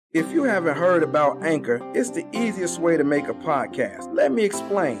If you haven't heard about Anchor, it's the easiest way to make a podcast. Let me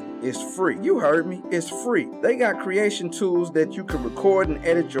explain. It's free. You heard me. It's free. They got creation tools that you can record and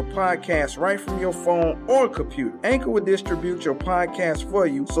edit your podcast right from your phone or computer. Anchor will distribute your podcast for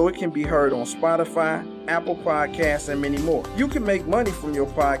you so it can be heard on Spotify, Apple Podcasts, and many more. You can make money from your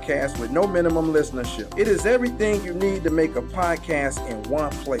podcast with no minimum listenership. It is everything you need to make a podcast in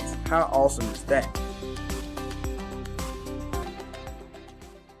one place. How awesome is that?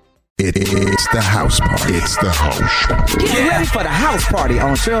 It's the house party. It's the house party. Get ready for the house party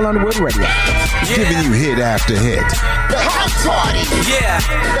on Sheryl Underwood Radio. Giving you hit after hit. The house party. Yeah.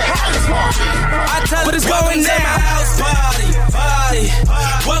 The house party. I tell but it's going down. My house party.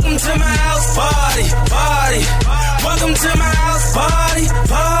 Welcome to my house party. Welcome to my house party.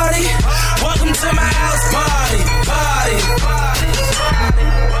 Welcome to my house party.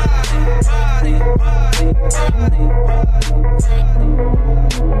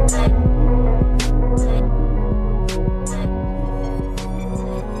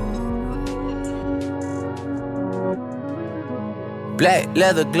 Black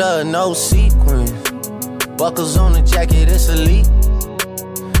leather glove, no sequins. Buckles on the jacket, it's elite.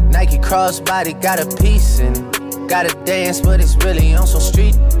 Nike crossbody got a piece in it. Gotta dance, but it's really on some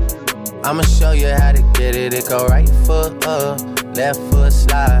street. I'ma show you how to get it. It go right foot up, left foot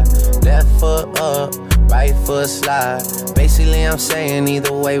slide. Left foot up, right foot slide. Basically, I'm saying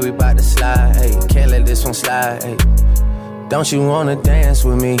either way, we bout to slide. Hey, can't let this one slide. Hey, don't you wanna dance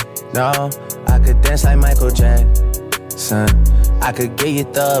with me? No, I could dance like Michael Jackson. I could get you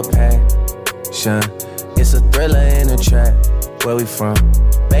the passion. It's a thriller in the trap. Where we from?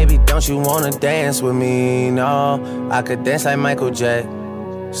 Baby, don't you wanna dance with me? No, I could dance like Michael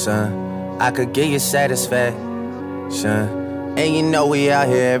Jackson. I could get you satisfaction. And you know we out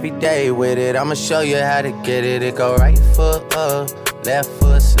here every day with it. I'ma show you how to get it. It go right foot up, left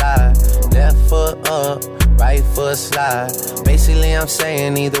foot slide. Left foot up, right foot slide. Basically, I'm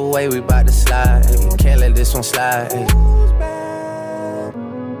saying either way, we bout to slide. Hey, can't let this one slide. Hey.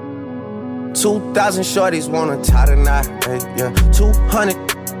 2,000 shorties wanna tie the knot, hey, yeah.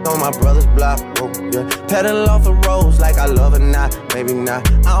 200 on my brother's block, oh, yeah. Pedal off the roads like I love it, not, maybe not.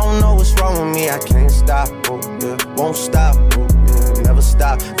 I don't know what's wrong with me, I can't stop, oh, yeah. Won't stop, oh, yeah, never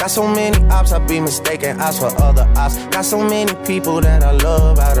stop. Got so many ops, I be mistaken ops for other ops. Got so many people that I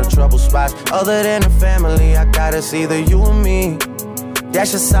love out of trouble spots. Other than the family, I got it's either you or me.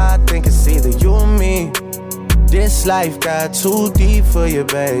 That's just how I think it's either you or me. This life got too deep for you,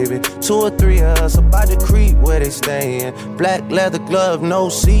 baby. 2 or 3 of us about to creep where they stayin'. Black leather glove, no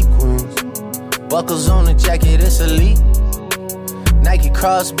sequins. Buckles on the jacket, it's elite. Nike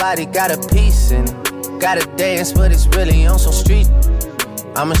crossbody got a piece in it. Gotta dance, but it's really on some street.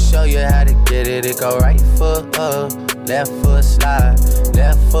 I'ma show you how to get it. It go right foot up, left foot slide.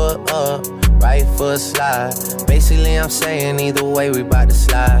 Left foot up, right foot slide. Basically, I'm saying either way, we bout to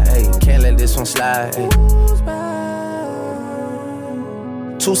slide. Hey, can't let this one slide. Hey.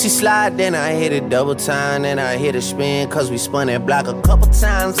 2C slide, then I hit it double time. Then I hit a spin, cause we spun that block a couple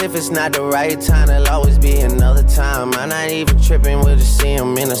times. If it's not the right time, there'll always be another time. I'm not even tripping, we'll just see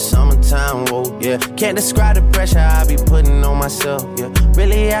him in the summertime, whoa, yeah. Can't describe the pressure I be putting on myself, yeah.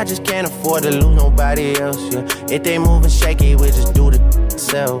 Really, I just can't afford to lose nobody else, yeah. If they moving shaky, we just do the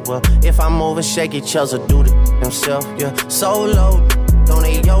self, well. If I'm moving shaky, Chelsea do the himself, yeah. Solo, don't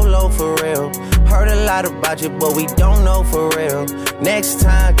they YOLO for real. Heard a lot about you, but we don't know for real. Next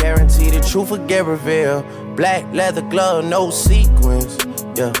time, guarantee the truth will get revealed. Black leather glove, no sequins.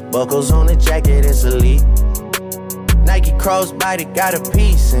 Yeah, buckles on the jacket, it's elite. Nike crossbody got a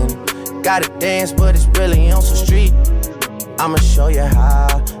piece in it. Gotta dance, but it's really on some street. I'ma show you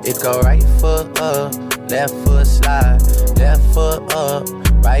how. It go right foot up, left foot slide. Left foot up,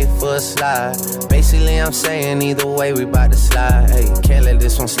 right foot slide. Basically, I'm saying either way, we bout to slide. Hey, can't let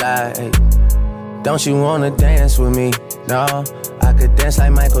this one slide. Hey. Don't you wanna dance with me? No, I could dance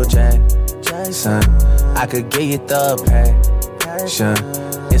like Michael Jackson. I could get you the passion.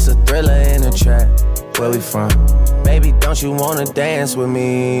 It's a thriller in a trap. Where we from? Baby, don't you wanna dance with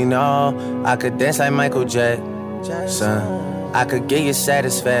me? No, I could dance like Michael Jackson. I could get you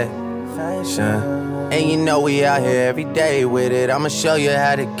satisfaction. And you know we out here every day with it. I'ma show you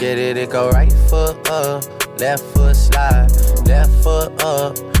how to get it. It go right foot up, left foot slide. Left foot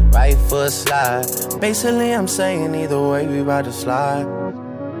up, right foot slide. Basically, I'm saying either way, we about to slide.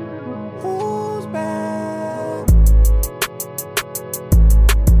 Who's back?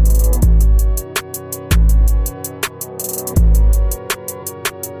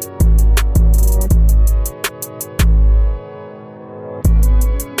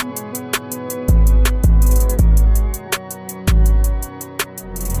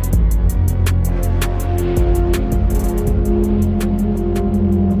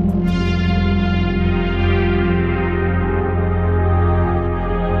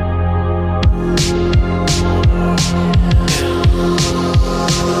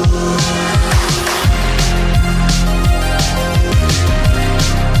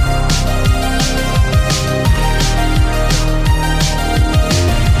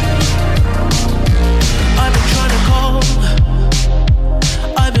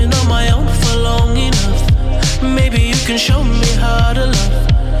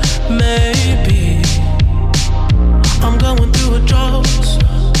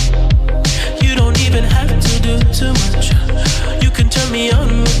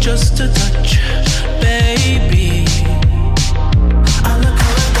 just a touch, baby. I look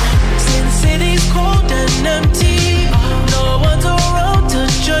around, see the city's cold and empty. No one's around to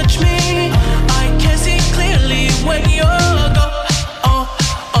judge me. I can see clearly when you're gone.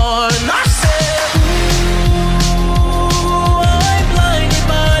 And I said, ooh, I'm blinded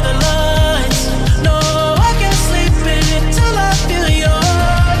by the lights. No, I can't sleep until I feel your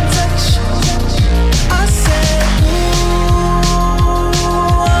touch. I said, ooh,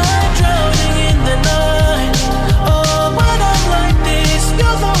 I'm drowning in the night. Oh, when I'm like this,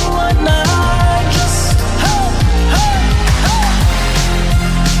 you're the one I just, hey, hey, hey.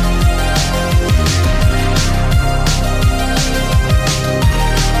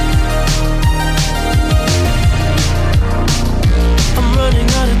 I'm running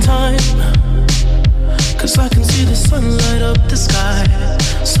out of time, 'cause I can see the sun light up the sky.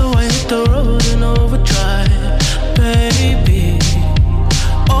 So I hit the road in overdrive, baby.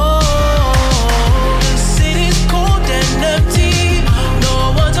 Oh, the city's cold and empty. No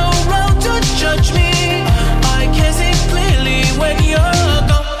one's around to judge me. I can see clearly when you're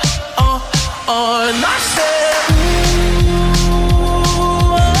gone. And I said, ooh,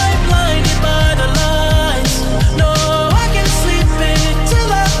 I'm blinded by the lights. No, I can't sleep until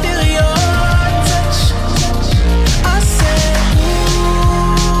I feel your touch. I said, ooh,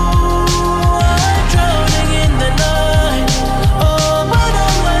 I'm drowning in the night. Oh, when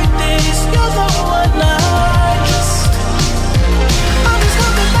I'm like this, you're the one I just. I'm just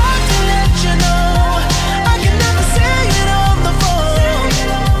coming back to let you know I can never say it on the phone.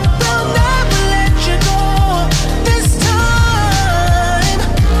 They'll never let you go this time.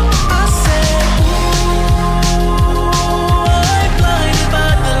 I said, ooh, I'm blinded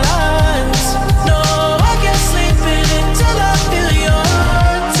by the lights. No, I can't sleep until I feel your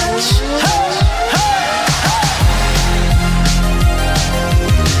touch. Hey, hey,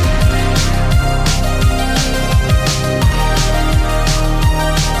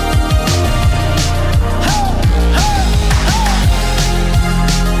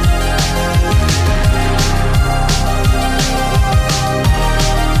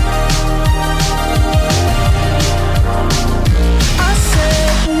 I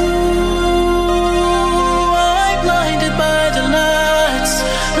said, ooh, I'm blinded by the lights.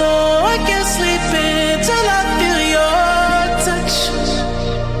 No, I can't sleep until I feel your touch.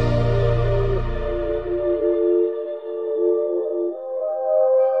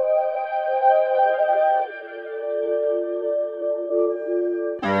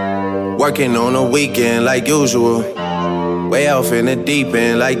 Working on a weekend like usual. Way off in the deep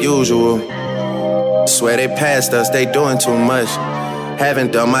end like usual. Swear they passed us, they doing too much.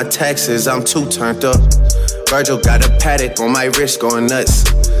 Haven't done my taxes, I'm too turned up. Virgil got a paddock on my wrist going nuts.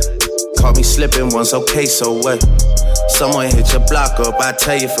 Caught me slipping once, okay, so what? Someone hit your block up, I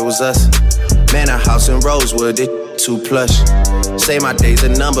tell you if it was us. Man, a house in Rosewood, it too plush. Say my day's a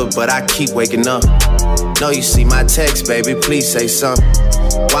number, but I keep waking up. Know you see my text, baby, please say something.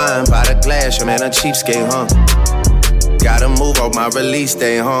 Wine by the glass, your man a cheapskate, huh? Gotta move on my release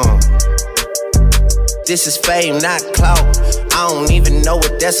day, huh? This is fame, not clout. I don't even know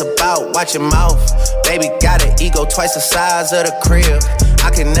what that's about. Watch your mouth. Baby got an ego twice the size of the crib. I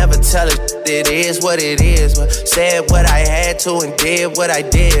can never tell it is what it is. But said what I had to and did what I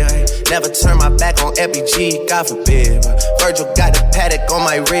did. Never turn my back on FBG, God forbid. But Virgil got the paddock on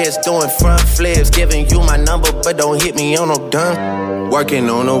my wrist, doing front flips. Giving you my number, but don't hit me on no done. Working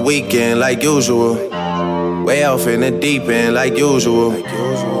on a weekend like usual. Way off in the deep end like usual.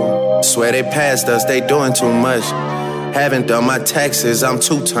 Swear they passed us, they doing too much. Haven't done my taxes, I'm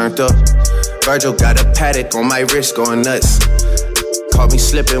too turned up. Virgil got a paddock on my wrist going nuts. Caught me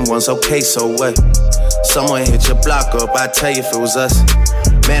slipping once, okay, so what? Someone hit your block up, I tell you if it was us.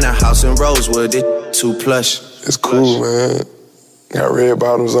 Man, a house in Rosewood, it too plush. It's cool, man. Got red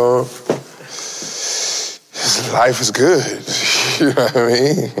bottoms on. Life is good. You know what I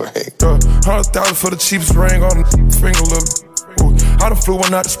mean? Like, 100,000 for the cheapest ring on the finger, look. Ooh, I done flew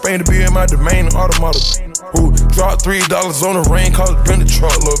one out to Spain to be in my domain, automata. Ooh, dropped $3 on the rain, cause it been the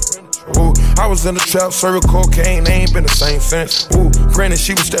truck, look. Ooh, I was in the trap, serving cocaine, they ain't been the same since. Ooh, granted,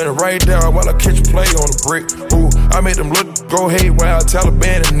 she was standing right there while I catch a play on the brick. Ooh, I made them look, go haywire,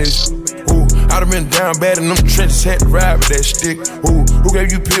 Taliban in this. Ooh, I done been down bad in them trenches, had to ride with that stick. Ooh, who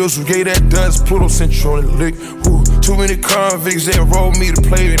gave you pills, who gave that dust, Pluto sent you on the lick. Ooh, too many convicts, they enrolled me to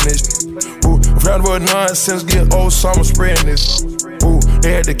play in this. Ooh, I'm proud of nonsense, getting old, so I'm spreading this. Ooh,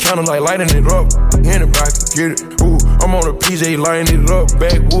 they had the counter like lighting it up, anybody can get it. Ooh, I'm on a PJ lighting it up,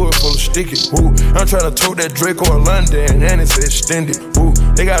 backwood full of sticky. Ooh, I'm trying to tote that Draco in London, and it's extended. Ooh,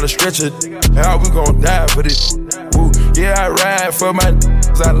 they gotta stretch it, how we gon' die for this? Ooh, yeah, I ride for my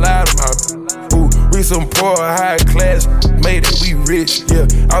I lie to my ooh, we some poor, high class, made it, we rich, yeah.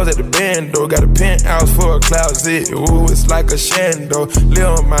 I was at the band, though, got a penthouse for a closet. Ooh, it's like a shando,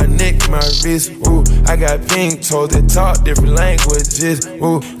 live on my neck, my wrist. Ooh, I got pink toes that talk different languages.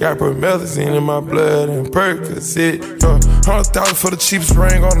 Ooh, got promethazine in my blood and Percocet. 100,000 for the cheapest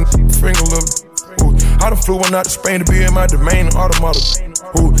ring on the finger, look. Ooh, I done flew one out to Spain to be in my domain, automata.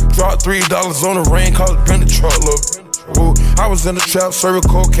 Ooh, dropped $3 on the rain, cause it been the truck, look. Ooh, I was in the trap, serving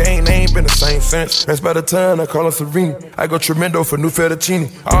cocaine, they ain't been the same since. That's by the time I call her Serena. I go tremendo for new fettuccine.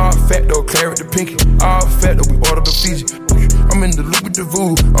 All fat though, claret the pinky. All fat though, we ordered the Fiji. I'm in the loop with the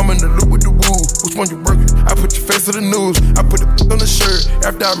voo, I'm in the loop with the woo. Which one you working? I put your face to the news. I put the on the shirt.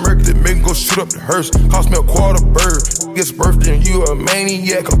 After I murdered it, make go shoot up the hearse. Cost me a $2 bird. Gets birthday and you a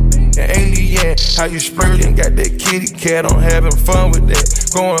maniac, an alien. How you splurging? Got that kitty cat, I'm having fun with that.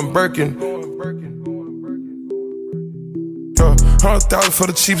 Going Birkin. 100,000 for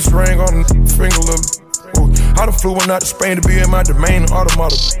the cheapest ring on the finger, look. Ooh, I done flew one out to Spain to be in my domain,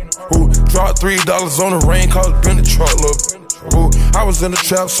 automata. Ooh, dropped $3 on the rain, cause it been the truck, look. Ooh, I was in the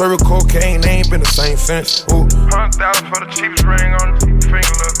trap, serving cocaine, they ain't been the same since. Ooh, 100,000 for the cheapest ring on the finger,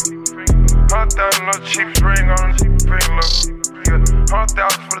 look. 100,000 for the cheapest ring on the finger, look. Yeah,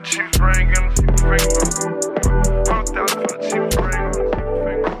 100,000 for the cheapest ring on the finger, look. 100,000 for the cheapest ring on the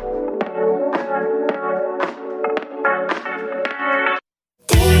finger.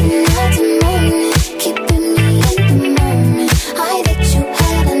 Keeping me in the moment. I that you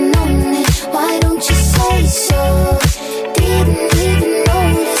hadn't known it. Why don't you say so? Didn't even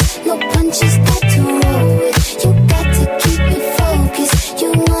notice. No punches got to roll with. You got to keep me focused. You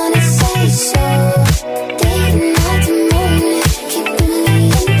wanna say so? Didn't have the moment. Keeping me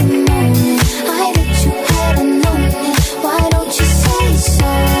in the moment. I that you hadn't known it. Why don't you say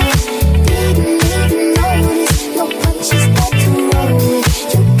so? Didn't even notice. No punches got to roll with.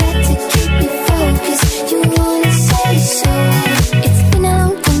 You got to keep me focused. You wanna say so? It's been a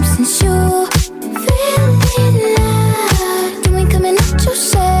long time since you feeling like you ain't coming out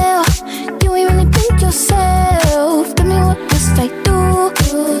yourself. You ain't really think yourself. Tell me what must I do?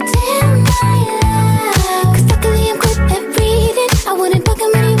 Damn my life. 'Cause luckily I'm good at reading. I wouldn't bug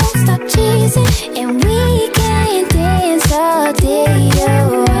him and he won't stop cheesing. And we can dance all day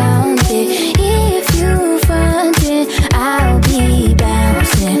around it. If you frontin', I'll be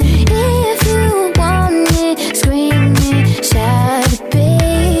bouncing. If you want it, screaming, shout it,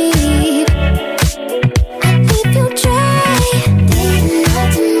 babe. I'll leave you dry. Didn't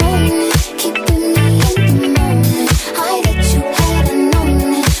have the moment, keeping me in the moment. I that you hadn't known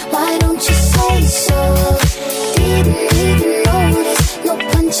it. Why don't you say so? Didn't even notice. No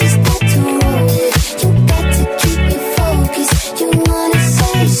punches got to roll with. You got to keep me focused. You wanna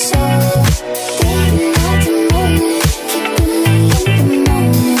say so? Didn't have the moment, keeping me in the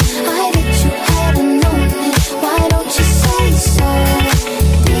moment. I that you hadn't known it. Why don't you say so?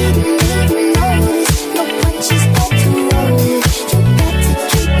 Didn't even notice. No punches got to roll with. You got to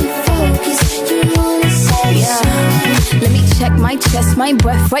keep me focused. You wanna say so? Let me check my chest, my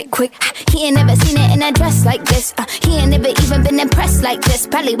breath right quick. He ain't never seen it in a dress like this. He ain't never even been impressed like this.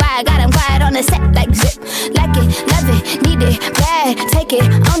 Probably why I got him quiet on the set like zip. Like it, love it, need it, bad. Take it,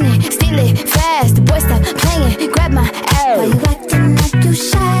 own it, steal it, fast. The boy stop playing, grab my ass. Why you acting like you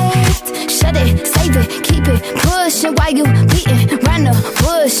shy? Shut it, save it, keep it pushing. While you beating round the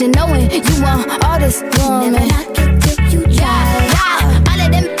bush and knowing you want all this woman. Never knock it till you try. All of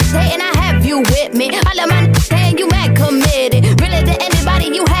them saying I have you with me. All of my saying you mad committed. Really to anybody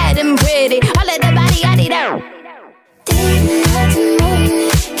you had them pretty. All of the body I need out. Didn't have the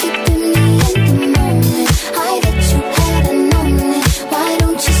moment, keeping me in the moment. I that you hadn't known it. Why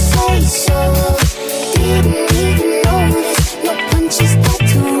don't you say so? Didn't even notice. No punches got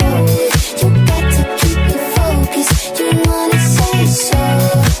to roll with. You got to keep me focused. You wanna say so?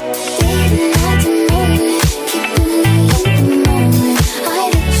 Didn't have the moment, keeping me in the moment. I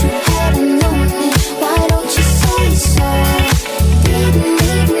that you hadn't known it. Why don't you say so?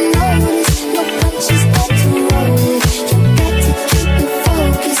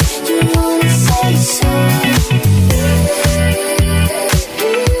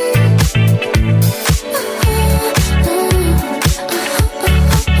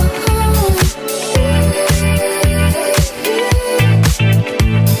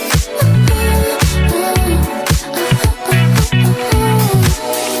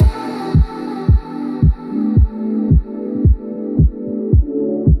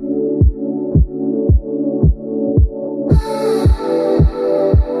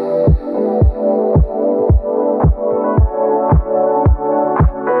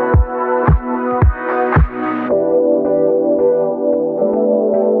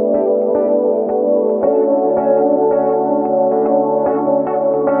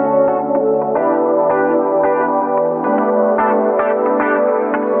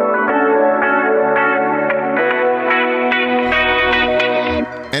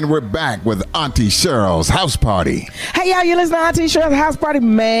 And we're back with Auntie Sheryl's House Party. Hey, y'all, you listen to Auntie Sheryl's House Party.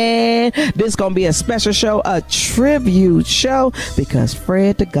 Man, this is going to be a special show, a tribute show, because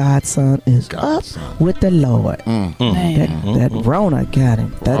Fred the Godson is up with the Lord. That Rona got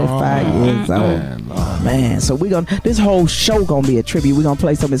him, 35 years old. Man, so this whole show going to be a tribute. We're going to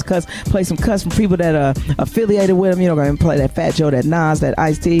play some of his play some cuts from people that are affiliated with him. You know, going to play that Fat Joe, that Nas, that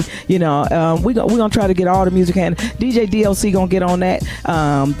Ice-T. You know, we're going to try to get all the music, and DJ DLC going to get on that.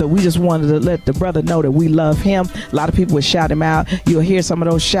 But we just wanted to let the brother know that we love him. A lot of people would shout him out. You'll hear some of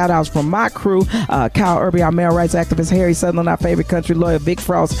those shout outs from my crew. Kyle Irby, our male rights activist, Harry Sutherland, our favorite country lawyer, Vic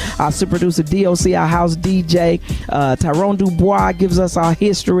Frost, our super producer DOC, our house DJ, Tyrone Dubois gives us our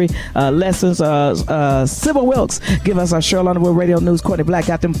history lessons, Sybil Wilkes give us our Sheryl Underwood Radio News, Courtney Black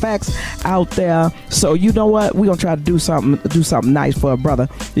got them facts out there. So you know what, we're gonna try to do something nice for a brother.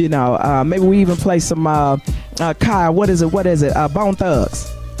 You know, maybe we even play some Kyle, what is it Bone Thugs.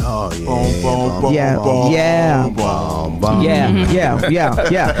 Oh yeah.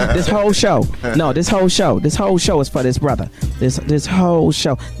 This whole show is for this brother. This whole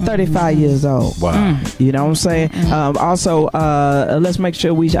show. 35 years old. Wow. You know what I'm saying? Also, let's make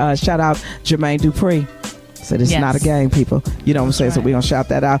sure we shout out Jermaine Dupri. So this is not a game, people. You know what I'm saying? Right. So we're going to shout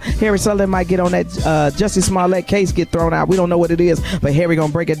that out. Harry Sutherland might get on that Jussie Smollett case get thrown out. We don't know what it is, but Harry going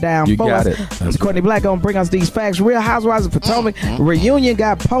to break it down for us. Courtney Black going to bring us these facts. Real Housewives of Potomac reunion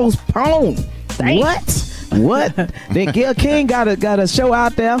got postponed. What? Then Gayle King got a show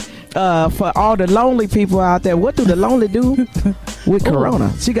out there for all the lonely people out there. What do the lonely do with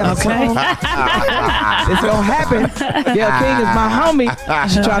Corona? She got a song. It's gonna happen. Gayle King is my homie.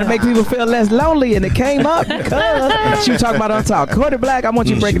 She's trying to make people feel less lonely, and it came up because she was talking about Untalk. Courtney Black, I want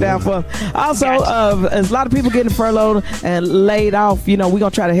you to break it down for us. Also, there's a lot of people getting furloughed and laid off. You know, we're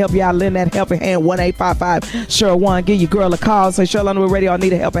gonna try to help you out. Lend that helping hand. 1-855-SHERYL1. Give your girl a call. Say Sheryl Underwood Radio, I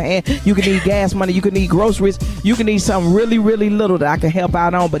need a helping hand. You can need gas money. You can need groceries. You can need something really, really little that I can help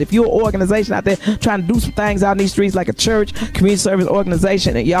out on. But if you're an organization out there trying to do some things out in these streets, like a church, community service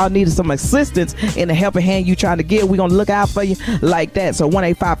organization, and y'all needed some assistance in the helping hand you trying to give, we're gonna look out for you like that. So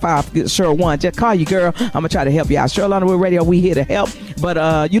 1-855-SHERYL1. Just call you, girl. I'm gonna try to help you out. Sheryl Underwood Radio, we here to help.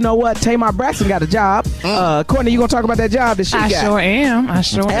 But you know what? Tamar Braxton got a job. Courtney, you gonna talk about that job that she got? I sure am.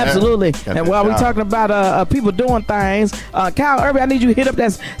 Absolutely. And while we're talking about people doing things, Kyle Irby, I need you to hit up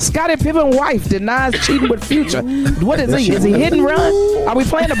that Scottie Pippen wife denies cheating with Future. What is he? Is he hit and run? Are we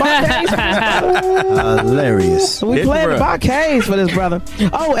playing the bar case? Hilarious. We playing the bar case for this brother.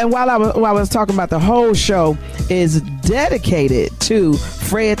 Oh, and while I was talking about, the whole show is dedicated to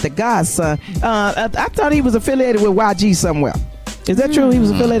Fred the Godson. I thought he was affiliated with YG somewhere. Is that true? He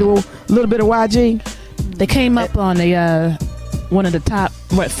was affiliated with a little bit of YG? They came up on the one of the top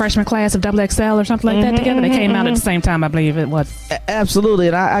freshman class of XXL or something like that together. They came out at the same time, I believe it was. Absolutely,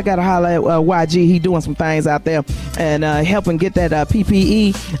 and I got to holler at YG. He doing some things out there and helping get that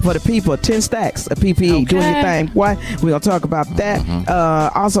PPE for the people. 10 stacks of PPE. Doing your thing. Why? We're going to talk about that.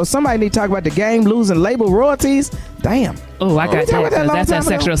 Also, somebody need to talk about the game losing label royalties. Damn. Oh, I got that. That's that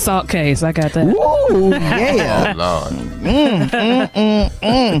sexual assault case. I got that. Ooh, yeah. Oh, Lord.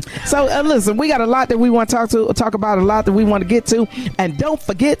 So listen, we got a lot that we want to talk about, a lot that we want to get to, and don't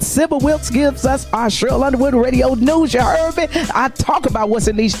forget, Sybil Wilkes gives us our Sheryl Underwood Radio News. You heard me? I talk about what's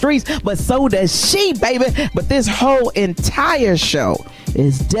in these streets, but so does she, baby. But this whole entire show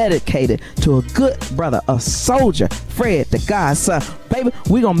is dedicated to a good brother, a soldier, Fred the Godson. Baby,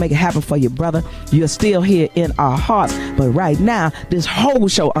 we're gonna make it happen for you, brother. You're still here in our hearts. But right now, this whole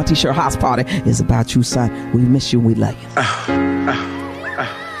show, Auntie Sheryl's House Party, is about you, son. We miss you and we love you.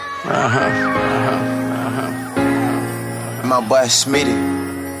 My boy Smitty.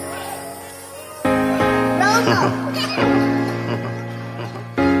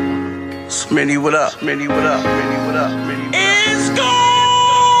 Smitty, what up? Smitty, what up? Smitty, what up? Smitty, what up? It's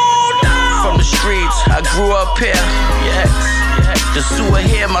going down! From the streets, I grew up here. Yes. The sewer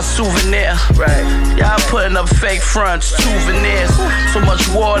here, my souvenir. Right. Y'all putting up fake fronts, souvenirs. So much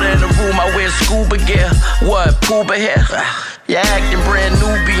water in the room, I wear scuba gear. What, Pooba here? Y'all acting brand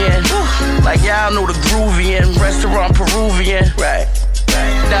Nubian. Like y'all know the Groovian. Restaurant Peruvian. Right.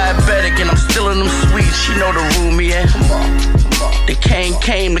 Diabetic and I'm still in them sweets. She know the room, yeah. The cane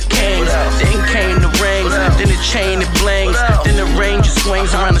came, the canes. Then came the rings. Then the chain, it blings. Then the ranger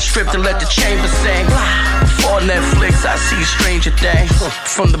swings around the strip to let the chamber sing. Before Netflix, I see stranger things.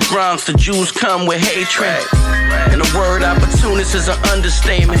 From the Bronx, the Jews come with hatred. And the word opportunist is an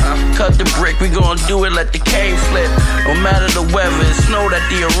understatement. Cut the brick, we gon' do it, let the cane flip. No matter the weather, it's snowed at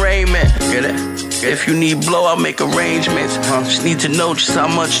the arraignment. Get it? If you need blow, I'll make arrangements. Just need to know just how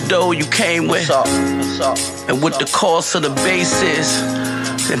much dough you came with. And what the cost of the base is.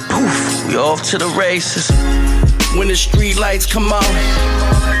 then poof, we off to the races. When the street lights come on,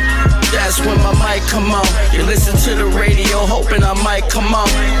 that's when my mic come on. You listen to the radio, hoping I might come on.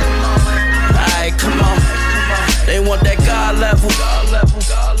 Alright, come on. They want that God level.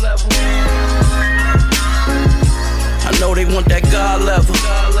 I know they want that God level.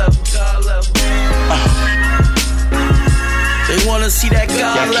 They wanna see that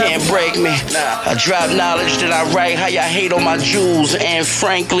God level. Y'all can't break me. I drop knowledge that I write. How y'all hate on my jewels, and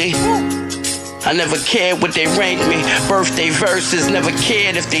frankly, I never cared what they rank me. Birthday verses, never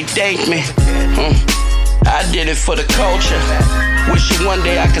cared if they thank me. I did it for the culture. Wishing one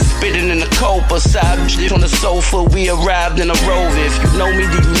day I could spit it in the cope. Aside on the sofa, we arrived in a Rover. If you know me,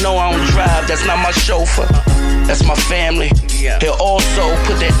 then you know I don't drive. That's not my chauffeur, that's my family. He'll also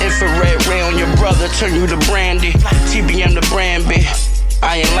put that infrared ray on your brother, turn you to brandy. TBM the brand B.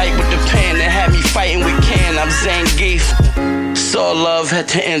 I ain't like with the pen that had me fighting with Ken. I'm Zangief. Saw love at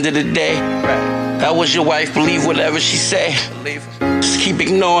the end of the day. That was your wife, believe whatever she say. Just keep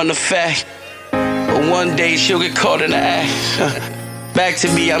ignoring the fact. But one day she'll get caught in the act. Back to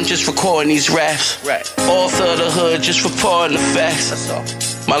me, I'm just recording these raps. Author of the hood, just reporting the facts.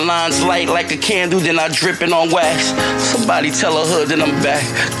 My lines light like a candle, then I drip it on wax. Somebody tell a hood that I'm back.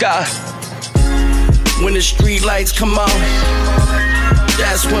 God. When the street lights come on,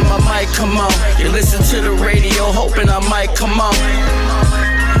 that's when my mic come on. You listen to the radio, hoping I might come on.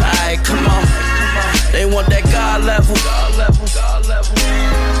 Alright, come on. They want that God level.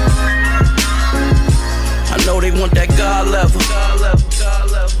 I know they want that God level.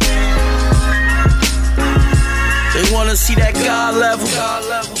 They wanna see that God level.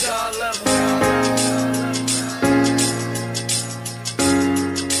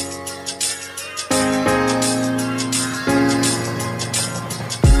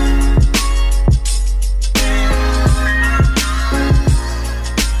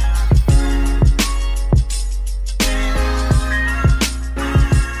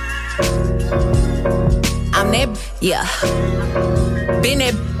 Yeah, been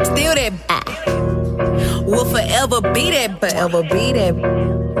that, still that. Will forever be that, forever be that.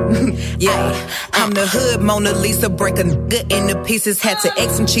 Yeah, I'm the hood Mona Lisa, break a nigga into pieces. Had to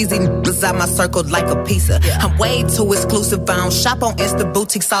X some cheesy niggas out my circle like a pizza. I'm way too exclusive, I don't shop on Insta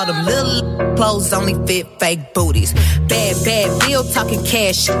boutiques. All them little clothes only fit fake booties. Bad bill talking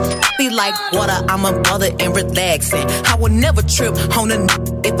cash. Be like water, I'm a mother and relaxing. I would never trip on a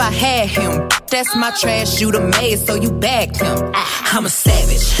nigga if I had him. That's my trash, you the maid, so you bagged him. I'm a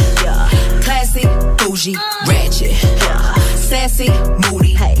savage, yeah. Classy, bougie, ratchet, yeah. Sassy,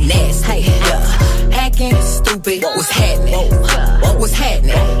 moody, nasty, yeah. Acting stupid, what's happening? What's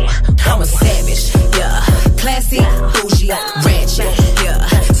happening? I'm a savage, yeah. Classy, bougie, ratchet, yeah.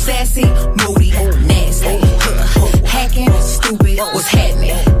 Sassy, moody, nasty, hacking stupid, what's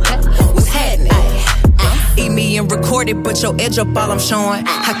happening? What's happening? Eat me and record it, but your edge up all I'm showing.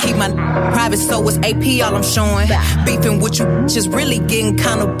 I keep my private, so it's AP all I'm showing. Beefing with you just really getting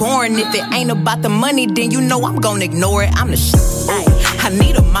kinda boring. If it ain't about the money, then you know I'm gonna ignore it. I'm the shit. I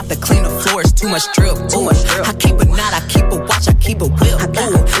need a mop to clean the floors, too much drip. Ooh, I keep a knot, I keep a watch, I keep a whip.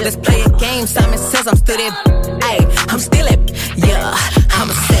 Ooh, let's play a game. Simon says I'm still that. Ayy, I'm still that. Yeah, I'm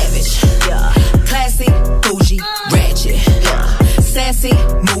a savage. Yeah, classy, bougie, ratchet. Yeah, sassy,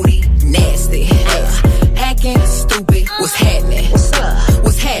 moody, nasty. Yeah. Acting stupid, what's happening? What's up?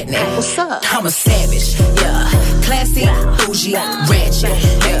 What's happening? What's up? I'm a savage, yeah. Classy, bougie, ratchet,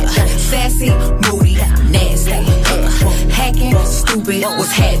 yeah. Sassy, moody, nasty, yeah. Hacking stupid,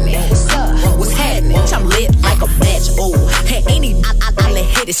 what's happening? What's up? What's happening? I'm lit like a match, ooh. Hey, any I let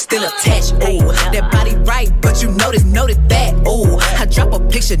hit is still attached, ooh. That body right, but you notice that, ooh. I drop a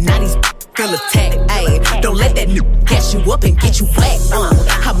picture, now these feel attacked, ayy. Don't let that nigga catch you up and get you whack,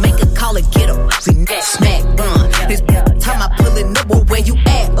 I make a call and get a smack, This time I pulling up, well, where you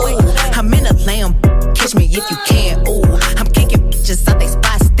at, ooh. I'm in a lamb, catch me if you can, ooh. I'm kicking bitches out they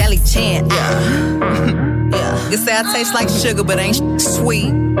spot, Stally Chan, yeah. You say I taste like sugar, but ain't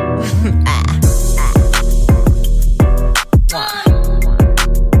sweet.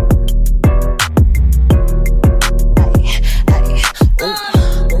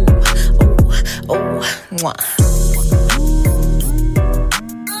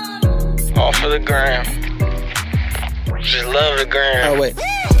 All for the gram. Just love the gram. Oh, wait.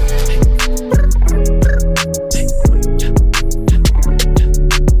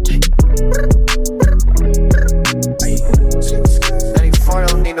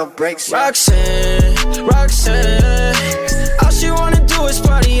 Roxanne, all she wanna do is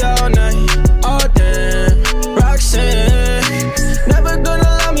party all night, all damn. Roxanne, never gonna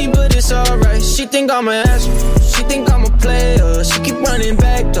love me, but it's alright. She think I'm an asshole, she think I'm a player. She keep running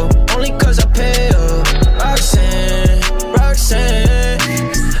back though, only cause I pay her. Roxanne,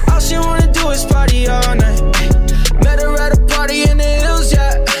 all she wanna do is party all night. Met her at a party in the hills,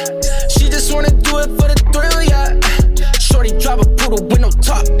 yeah. She just wanna do it for the thrill, yeah. Shorty drive a poodle with no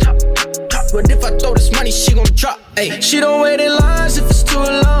top. But if I throw this money, she gon' drop. Ay. She don't wait in lines if it's too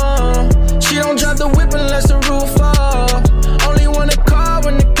long. She don't drive the whip unless the roof fall. Only want a car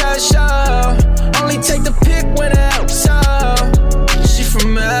when the cash out. Only take the pick when the outside. She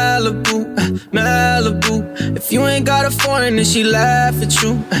from Malibu, Malibu. If you ain't got a foreign, then she laugh at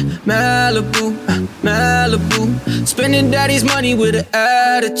you. Malibu, Malibu. Spending daddy's money with an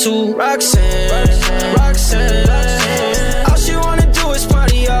attitude. Roxanne. All she wanna do is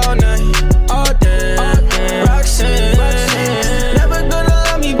party all night. Roxanne, never gonna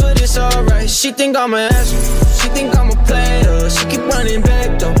love me, but it's alright. She think I'm an asshole, she think I'm a player. She keep running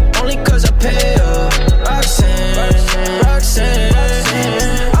back though, only cause I pay her. Roxanne,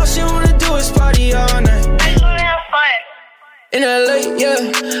 all she wanna do is party all night. In LA,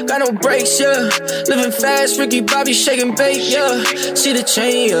 yeah, got no brakes, yeah. Living fast, Ricky Bobby shaking bait, yeah. See the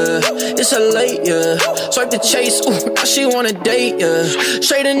chain, yeah, it's a late, yeah. Swipe the chase, ooh, now she wanna date, yeah.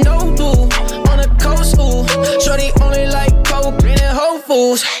 Straight and no blue, on the coast, ooh. Shorty only like coke and Whole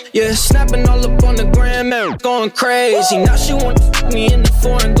Foods, yeah. Snapping all up on the gram, man, going crazy. Now she wanna fuck me in the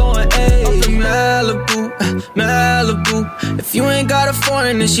foreign, going ayy. Up in Malibu, Malibu. If you ain't got a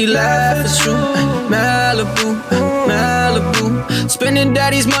foreign, then she laugh at you. Malibu, Malibu. Spending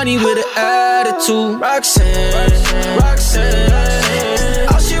daddy's money with an attitude. Roxanne,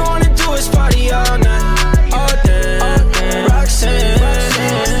 all she wanna do is party all night, all day.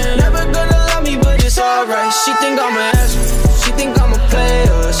 Roxanne, never gonna love me, but it's alright. She think I'm an asshole, she think I'm a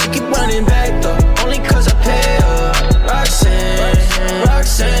player. She keep running back though, only cause I pay her.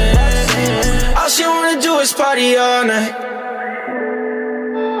 Roxanne, all she wanna do is party all night.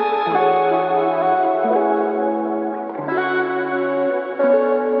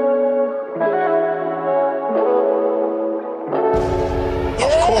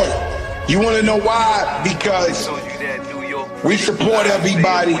 You want to know why? Because we support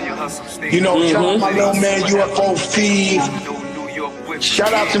everybody. You know, shout out my little man, UFO Steve.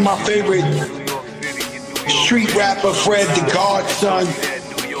 Shout out to my favorite street rapper, Fred the Godson.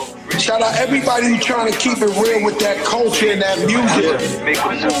 Shout out everybody who's trying to keep it real with that culture and that music.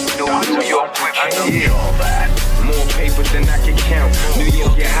 More paper than I can count. New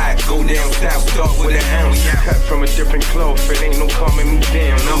York get hot, go down south, start with an ounce. Cut from a different cloth, it ain't no calming me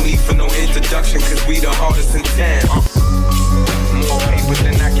down. No need for no introduction, cause we the hardest in town. More paper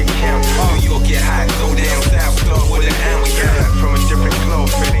than I can count. New York get hot, go down south, start with an ounce. Cut from a different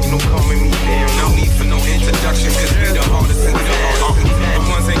cloth, it ain't no calming me down. No need for no introduction, cause we the hardest in town. The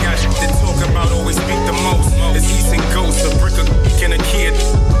ones that got shit to talk about always speak the most. It's East and Ghost, a brick of and a kid.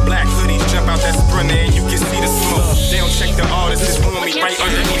 Black hoodies jump out that Sprinter and you can see the smoke. They don't check the artist, it's warm me right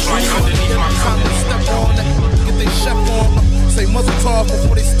underneath my coat. Step on that, get they chef on. Say muzzle talk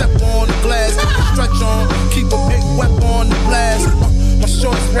before they step on the glass. Stretch on, keep a big weapon on the blast. My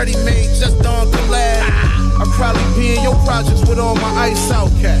shorts ready made, just done collab. I'll probably be in your projects with all my ice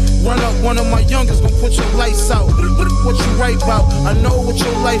out. Run up one of my youngest, gon' put your lights out. What you write about? I know what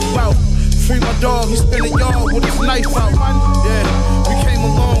your life about. Free my dog, he spin a yard with his knife out. Yeah, we came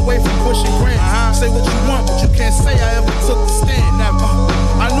a long way from pushing grants. Say what you want, but you can't say I ever took the stand. Never.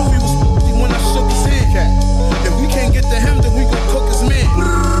 I knew he was when I shook his hand. If we can't get to him, then we gon' cook his man.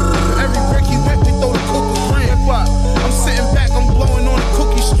 For every brick he whip, we throw the cook a grand. I'm sitting back, I'm blowing on a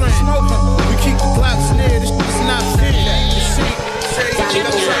cookie strand. We keep the Glocks near, this is not fair.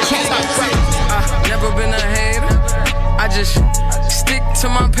 Never been a hater. I just stick to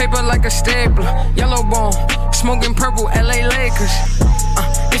my paper like a stapler. Yellow bone, smoking purple, LA Lakers.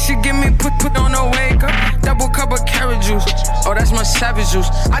 It should get me put on a wake up. Double cup of carrot juice. Oh, that's my savage juice.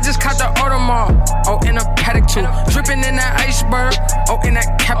 I just caught the Audemars. Oh, in a paddock too. Dripping in that iceberg. Oh, in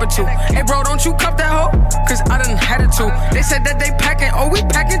that capital. Hey, bro, don't you cup that hoe? Cause I done had it too. They said that they packing. Oh, we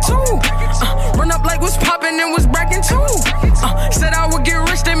packing too. Run up like what's popping and was bracking too. Said I would get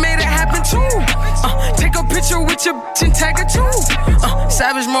rich, they made it happen too. Take a picture with your bitch and tag her too.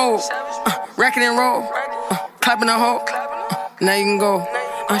 Savage mode. Racking and roll. Clapping a hoe. Now you can go.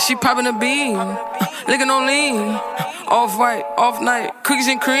 She popping a bean, licking on lean. Off white, off night, cookies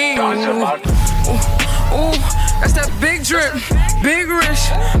and cream. Ooh, that's that big drip, big wrist,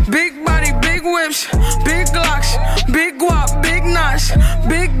 big body, big whips, big glocks, big guap, big knots,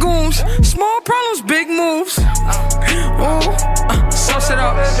 big goons, small problems, big moves. Ooh, sauce it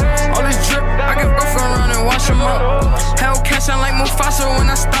up, all this drip, I can go for a run and wash them up. Hellcat sound like Mufasa when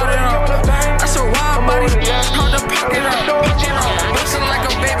I started off. That's a wild body, hard to pocket up. Bustin' like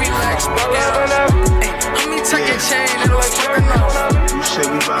a baby legs, fuck it up. Hey, homie, tuck your chain, it'll fucking off. You say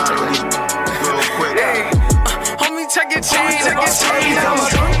we violate real quick. Hey, homie, tuck your chain, tuck your chain.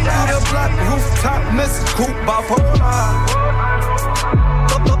 Through the block, rooftop, message, coupe, bipolar.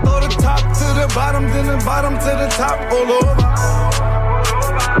 Throw the top to the bottom, then the bottom to the top, all over.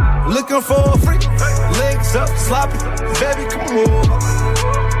 Looking for a freak, legs up, sloppy, baby, come over.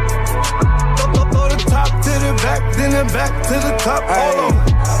 Throw the top to the back, then the back to the top, all over.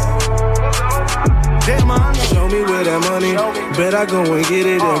 Damn, I know. Show me where that money, bet I go and get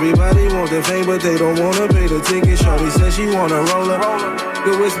it. Everybody want the fame, but they don't wanna pay the ticket. Shorty said she wanna roll up,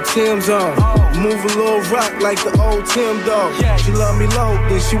 go with some Tim's on. Move a little rock like the old Tim dog. She love me low,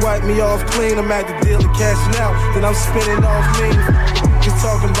 then she wipe me off clean. I'm at the dealer cashing out, then I'm spinning off me. Just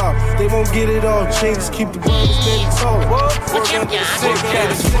talking about, they won't get it all. Changes keep the brand steady told. Work under the sick,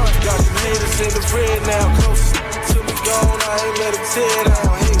 got some haters in the red now. Close to me gone, I ain't let it tear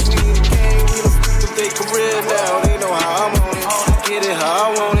down. Hate me in the game, we done f***ed up their career now. They know how I'm on it, get it how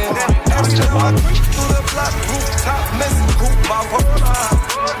I want it. Every time I creep through the block, rooftop, messing, coupe, bipolar.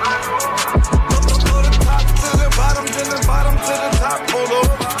 Throw the top to the bottom, then the bottom to the top, all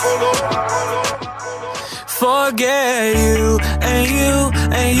over, all over. Forget you and you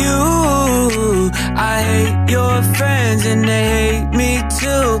and you. I hate your friends and they hate me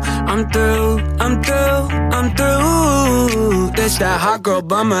too. I'm through, I'm through, I'm through. This that hot girl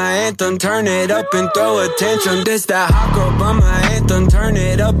bummer anthem, turn it up and throw a tantrum. This that hot girl bummer anthem, turn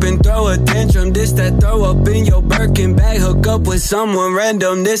it up and throw a tantrum. This that throw up in your Birkin bag, hook up with someone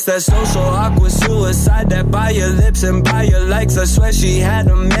random. This that social awkward suicide that buy your lips and buy your likes. I swear she had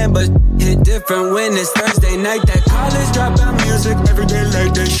a man, but hit different when it's Thursday night. That college dropout music every day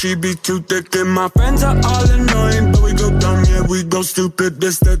like that. She be too thick and my friends are all annoying, but we go dumb, yeah, we go stupid.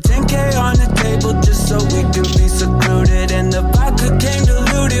 This the 10K on the table just so we can be secluded, and the vodka came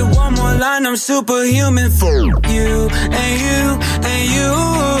diluted. One more line, I'm superhuman for you and you and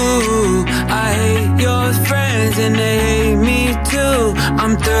you. I hate your friends and they hate me too.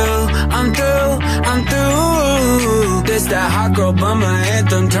 I'm through, I'm through, I'm through. This that hot girl bummer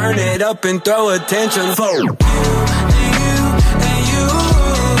anthem, turn it up and throw a tantrum for you and you and you.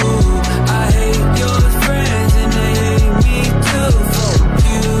 I hate your friends and they hate me too. For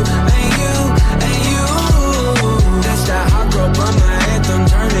you and you and you. That's that hot girl bummer anthem,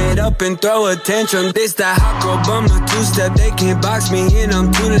 turn it up and throw a tantrum. This that hot girl bummer two-step, they can't box me in,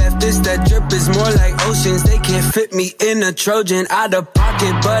 I'm too left. This that drip is more like oceans, they can't fit me in a Trojan. Out of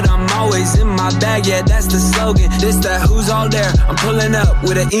pocket, but I'm always in my bag, yeah, that's the slogan. This that who's all there, I'm pulling up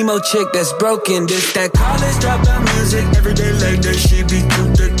with an emo chick that's broken. This that college dropout music, every day like that. She be too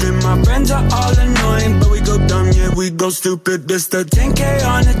thick and my friends are all annoying, but we go dumb, yeah, we go stupid. This the 10K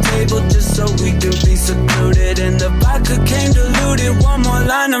on the table just so we can be secluded, and the vodka came diluted. One more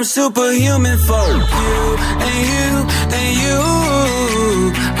line, I'm superhuman for you and you and you.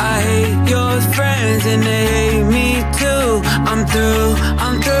 I hate your friends and they hate me too. I'm through,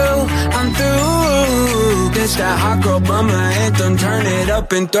 I'm through, I'm through. This that hot girl bummer anthem, turn it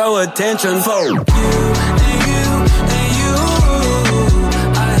up and throw a tantrum for you and you and you.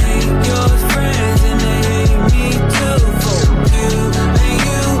 I hate your friends and they hate me too. For you and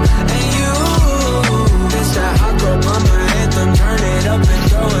you and you. This that hot girl bummer anthem, turn it up and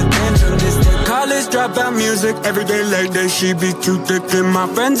throw a tantrum. This the college dropout music every day like that. She be too thick and my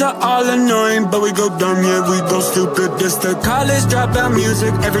friends are all annoying, but we go dumb, yeah, we go stupid. This the college dropout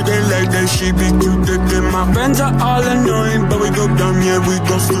music every day like that. She be too thick and my friends are all annoying, but we go dumb, yeah, we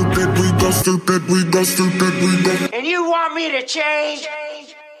go stupid, we go stupid, we go stupid, we go. And you want me to change?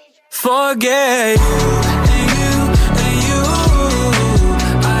 Forget you and you and you.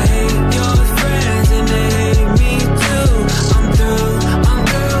 I hate your friends and they hate me too. I'm through, I'm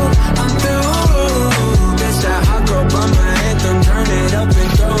through, I'm through. That's that hot girl bummer anthem, turn it up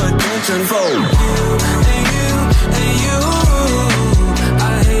and throw a tantrum for you and you and you.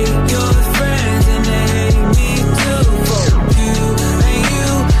 I hate your friends and they hate me too. For you and you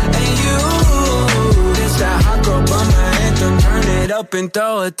and you. That's that hot girl bummer anthem, turn it up and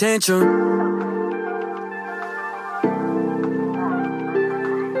throw a tantrum.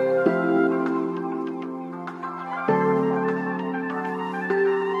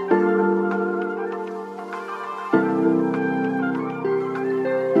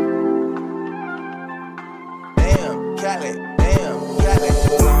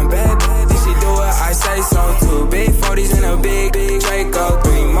 One bad bitch, she do what I say so. Two big 40s and a big, big Draco.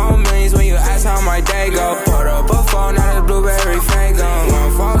 3 more millions when you ask how my day go. Put up a phone, not a blueberry fango.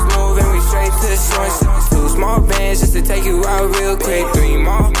 One false move and we straight to take you out real quick. 3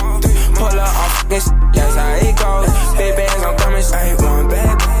 more. Pull up on f***ing shit, that's how it goes. Big bands, I'm coming straight. One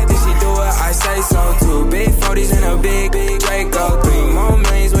bad bitch, she do what I say so. 2 big 40s and a big Draco. 3 more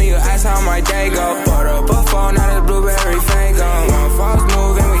millions when you ask how my day go. Put up a phone, not a blueberry fango. One false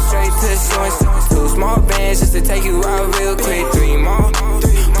move and we straight to showing. 2 small bands just to take you out real quick. 3 more.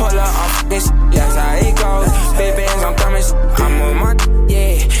 Pull up on f***ing shit, that's how it goes. Big bands, I'm coming I'm on my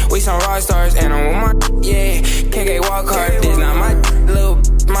yeah. We some rock stars and I'm on my yeah. Can't get walk hard, this not my little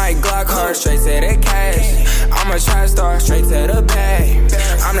my Glock hard, straight to the cash. I'm a trap star, straight to the bag.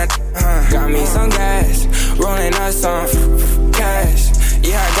 I'm that got me some gas, rolling up some cash.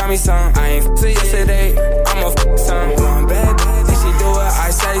 Yeah, I got me some. I ain't f***ed yesterday, I'm a some. One bad bitch, she do what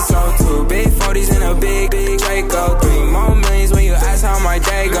I say so. 2 big 40s and a big Draco. 3 more millions when you ask how my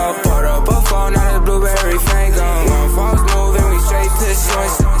day go. Put up a phone, not a blueberry fango. One false move and we straight to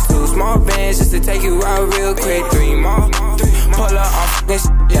short. 2 small bands just to take you out real quick. 3 more. Pull up on f***ing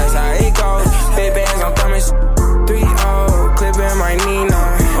shit, that's how it goes. Big bands, I'm coming 3-0, clipping my Nina.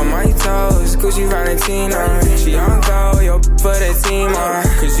 On my toes, Gucci Valentina. She on go, yo, for the team,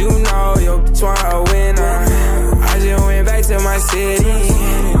 cause you know, yo, want a winner. I just went back to my city,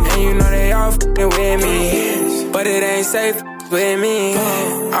 and you know they all f***ing with me. But it ain't safe with me.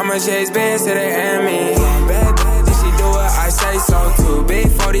 I'ma chase bands to the enemy. Bad bitch, she do what I say so. 2 big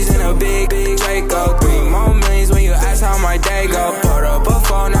 40s and a big Draco. 3 more millions when you ask how my day go. Put up a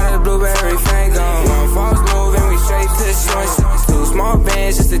phone, not a blueberry fango. One false move and we straight to short. 2 small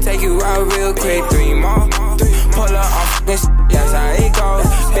bands just to take you out real quick. 3 more. Pull up on f***ing shit, that's how it goes.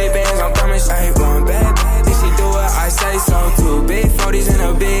 Big bands, I'm coming straight. One bad bitch, she do what I say so. 2 big 40s and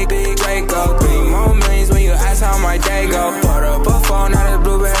a big Draco. 3 more millions when you ask how my day go. Put up a phone, not a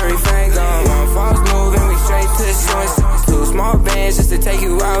blueberry fango. One false move and we straight to short. 2 small bands just to take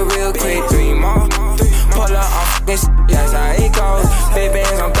you out real quick. 3 more. Pull up on f***ing shit, that's how it goes. Big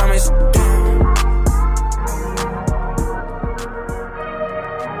bands, I'm coming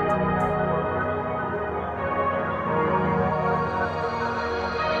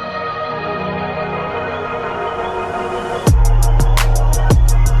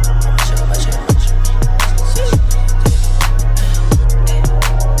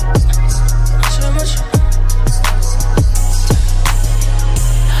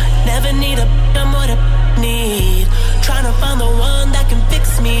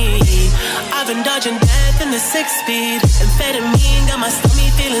dodging death in the 6-speed. Amphetamine got my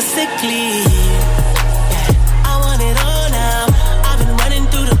stomach feeling sickly. Yeah, I want it all now. I've been running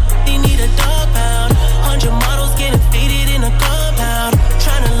through the they need a dog pound. 100 models getting faded in a compound.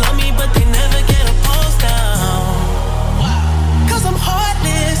 Trying to love me, but they never get a pulse down. Cause I'm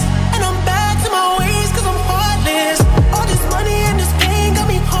heartless, and I'm back to my ways cause I'm heartless. All this money and this pain got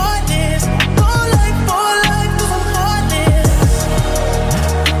me heartless. For life, cause I'm heartless.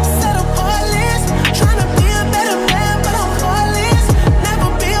 Set up heartless. Trying to be a better man, but I'm heartless. Never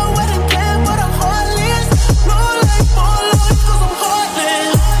be a wedding plan, but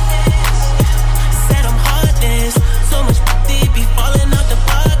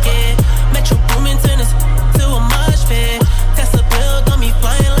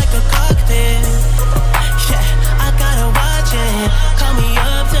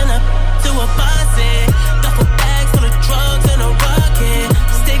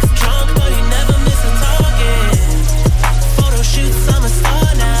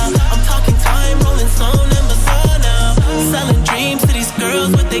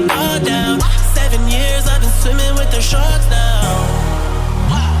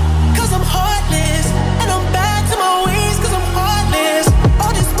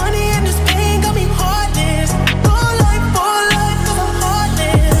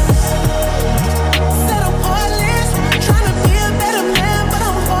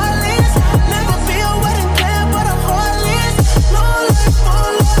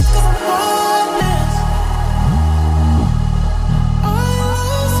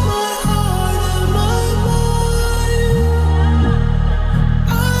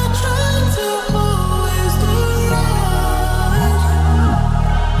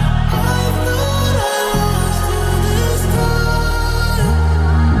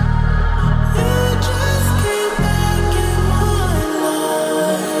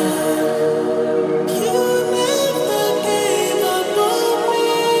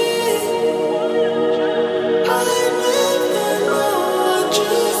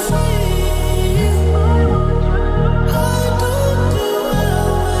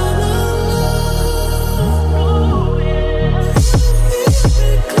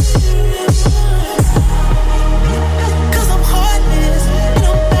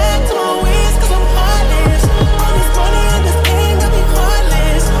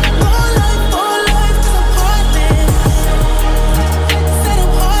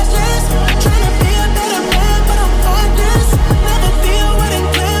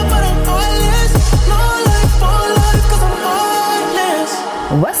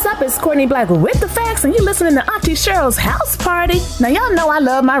Courtney Black with the facts, and you're listening to Auntie Sheryl's House Party. Now, y'all know I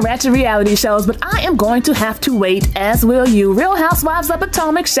love my ratchet reality shows, but I am going to have to wait, as will you. Real Housewives of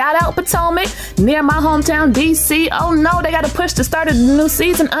Potomac, shout out Potomac, near my hometown, D.C. Oh no, they got to push the start of the new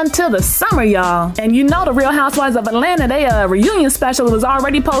season until the summer, y'all. And you know the Real Housewives of Atlanta, they reunion special was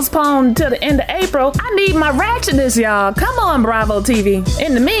already postponed till the end of April. I need my ratchetness, y'all. Come on, Bravo TV.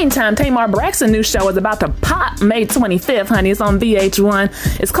 In the meantime, Tamar Braxton's new show is about to pop May 25th, honey. It's on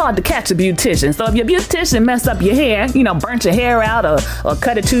VH1. It's called To Catch a Beautician. So if your beautician messed up your hair, you know, burnt your hair out or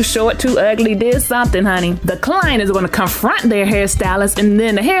cut it too short, too ugly, did something, honey, the client is going to confront their hairstylist, and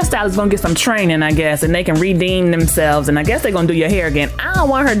then the hairstylist is going to get some training, I guess, and they can redeem themselves, and I guess they're going to do your hair again. I don't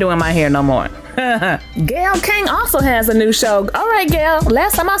want her doing my hair no more. Gayle King also has a new show. All right, Gayle.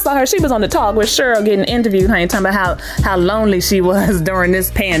 Last time I saw her, she was on The Talk with Sheryl getting interviewed, honey, talking about how lonely she was during this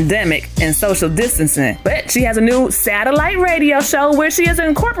pandemic and social distancing. But she has a new satellite radio show where she is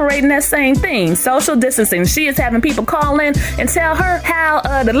incorporating that same thing, social distancing. She is having people call in and tell her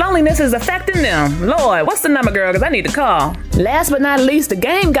how the loneliness is affecting them. Lord, what's the number, girl? Because I need to call. Last but not least, the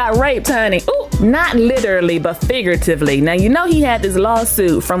Game got raped, honey. Ooh, not literally, but figuratively. Now, you know he had this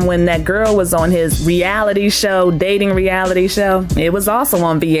lawsuit from when that girl was on his reality show, dating reality show. It was also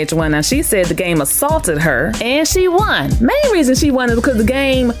on VH1. Now, she said the Game assaulted her, and she won. Main reason she won is because the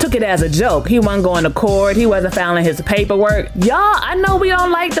Game took it as a joke. He wasn't going to court. He wasn't filing his paperwork. Y'all, I know we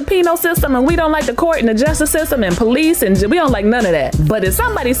don't like the penal system, and we don't like the court and the justice system and police, and we don't like none of that. But if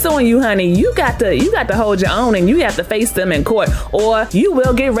somebody's suing you, honey, you got to hold your own, and you have to face them in court, or you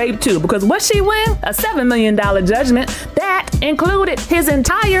will get raped too. Because what she win? A $7 million judgment that included his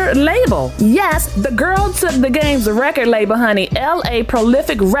entire label. Yes, the girl took the Game's record label, honey. LA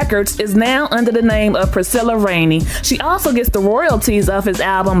Prolific Records is now under the name of Priscilla Rainey. She also gets the royalties of his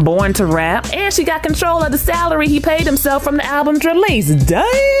album Born to Rap, and she got control of the salary he paid himself from the album's release.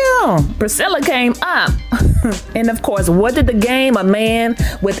 Damn! Priscilla came up. And of course, what did the Game, a man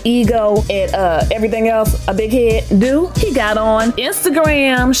with ego and everything else, a big head, do? He got on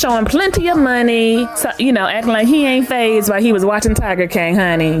Instagram showing plenty of money, so, you know, acting like he ain't phased while he was watching Tiger King,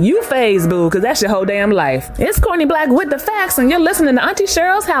 honey. You phased, boo, because that's your whole damn life. It's Courtney Black with the facts, and you're listening to Auntie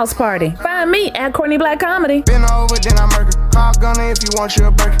Sheryl's House Party. Find me at Courtney Black Comedy. Been over, then I murder. Call Gunner if you want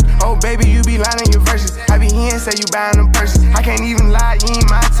your burger. Oh, baby, you be lying your verses. I be here and say you buying them purses. I can't even lie, you ain't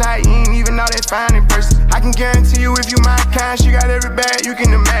my type. You ain't even know that fine in person. I can guarantee you if you my kind, she got every bag you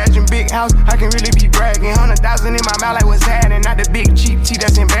can imagine. Big house, I can really be bragging. 100,000 in my mouth like what's happening. Not the big cheap tea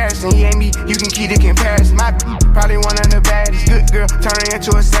that's embarrassing. He ain't me, you can keep the comparison. My probably one of the baddest. Good girl, turning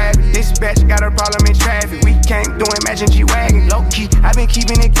into a savage. This bitch got a problem in traffic. We can't do it, matching G-Wagon. Low key, I been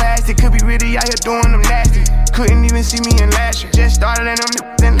keeping it classy. Could be really out here doing them nasty. Couldn't even see me in last year. Just started in them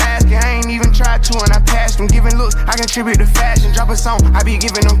in last year. I ain't even tried to and I passed them. Giving looks, I contribute to fashion. Drop a song, I be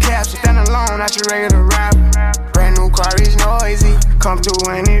giving them captions. Stand alone, not your regular rapper. Brand new car is noisy. Come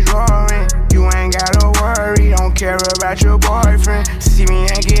through and it's roaring. You ain't gotta worry, don't care about your boyfriend. See me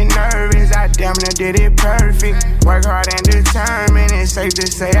and get nervous, I damn near did it perfect. Work hard and determined, it's safe to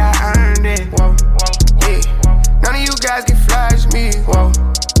say I earned it. Whoa, yeah. None of you guys can flash me. Whoa.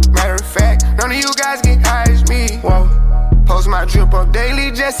 Matter of fact, none of you guys can hide me. Whoa. Post my drip up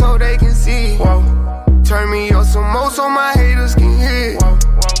daily just so they can see. Whoa. Turn me up some more so my haters can hear. Whoa.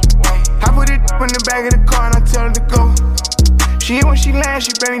 I put it in the back of the car and I tell her to go. She hit when she lands,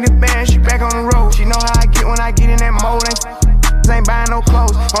 she bring me the band, she back on the road. She know how I get when I get in that mode. Ain't buying no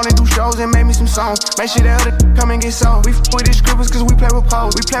clothes, only do shows and make me some songs. Make sure the other come and get sold. We with the scribbles cause we play with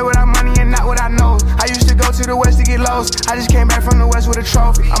pose. We play with our money and not with our nose. I used to go to the west to get lost. I just came back from the west with a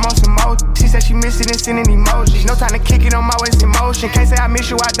trophy. I'm on some mode. She said she missed it and sending emojis. No time to kick it, I'm always in motion. Can't say I miss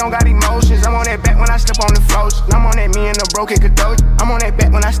you, I don't got emotions. I'm on that back when I step on the floats. I'm on that me and the broke Kadoji. I'm on that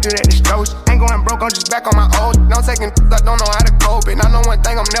back when I stood at the strokes. Ain't going broke, I'm just back on my old. No taking I don't know how to cope. And I know one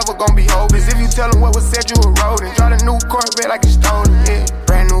thing I'm never gonna be hopeless. If you tell them what was said, you a rodent. Try the new Corvette like it's stolen, yeah.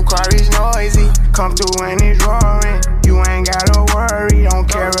 Brand new car is noisy. Come through and it's roaring. You ain't gotta worry, don't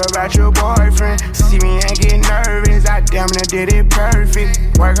care about your boyfriend. See me and get nervous, I damn near did it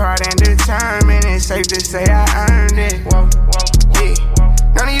perfect. Work hard and determined, it's safe to say I earned it. Whoa, yeah.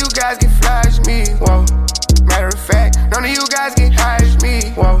 None of you guys can flash me. Whoa. Matter of fact, none of you guys can hide me.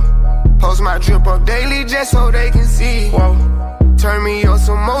 Whoa. Post my drip up daily just so they can see. Whoa. Turn me up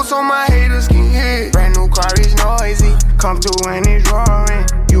some more so my haters can hear. Brand new car is noisy. Come through and it's roaring.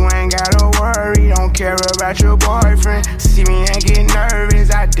 You ain't gotta worry, don't care about your boyfriend. See me and get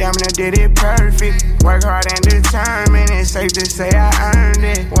nervous, I damn near did it perfect. Work hard and determined, it's safe to say I earned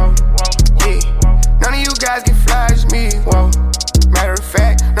it. Whoa, yeah. None of you guys can flash me. Whoa. Matter of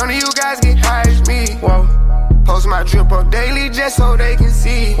fact, none of you guys can hide me. Whoa. Post my I drip up daily just so they can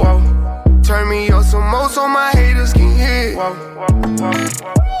see. Whoa. Turn me up some more so my haters can hear. Whoa.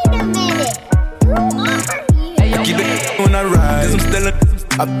 Wait a minute. Keep it when I ride, 'cause I'm still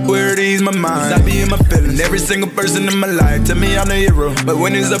I wear these my mind. I be in my feelings. Every single person in my life tell me I'm the hero, but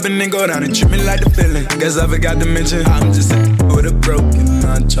when it's up and then go down, it treat me like the feeling. Guess I forgot to mention I'm just with a broken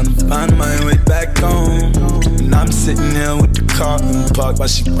heart, tryna find my way back home. And I'm sitting here with the car in the park while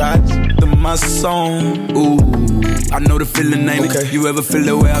she rides to my song. Ooh, I know the feeling, ain't it? You ever feel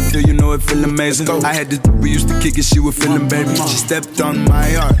the way I feel? You know it feel amazing. I had this, we used to kick it, she was feeling baby. She stepped on my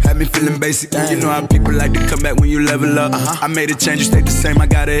heart, had me feeling basic. You know how people like to come back when you level up. I made a change, you stayed the same. I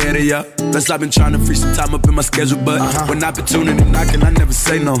got ahead of ya. Plus I've been trying to free some time up in my schedule, but when opportunity knocking, I never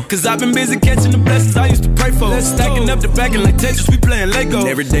say no. 'Cause I've been busy catching the blessings I used to pray for. Stacking up the backing like Tetris, we playing Lego. And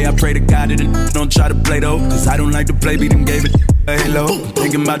every day I pray to God that it don't try to play though. 'Cause I don't like to play, beat them gave it a halo.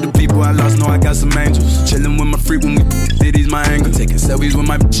 Thinking about the people I lost, know I got some angels. Chilling with my freak when we did these my angle. Taking selfies with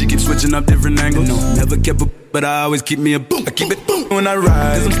my bitch, she keep switching up different angles. No, never kept a but I always keep me a boom. I keep it boom when I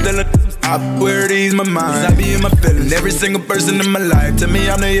ride, 'cause I'm still I wear these my mind. 'Cause I be in my feelings. Every single person in my life tell me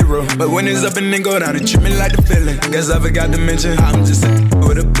I'm the hero, but when it's up and then go down, it treat me like the feeling. Guess I forgot to mention I'm just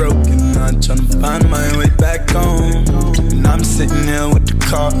with a broken heart, tryna find my way back home. And I'm sitting here with the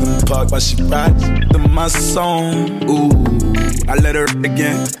car in the park while she rides to my song. Ooh, I let her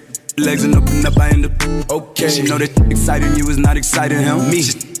again. Legs and open up, I end up okay. She know that exciting you is not exciting him. Me,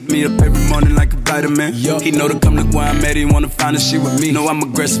 me up every morning like a vitamin. He know to come look where I'm at, he wanna find a shit with me. Know I'm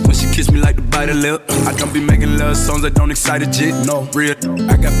aggressive when she kiss me like the bite of lip. I don't be making love songs that don't excite a jit. No, real,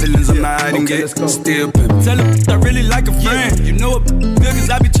 I got feelings I'm not hiding it. Still pimp. Tell her I really like a friend. You know it good 'cause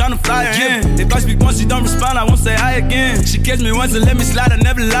I be tryna fly her in. If I speak once, she don't respond, I won't say hi again. She catch me once and let me slide, I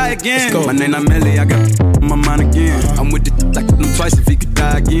never lie again. My name not Melly, I got on my mind again. I'm with the like him twice if he could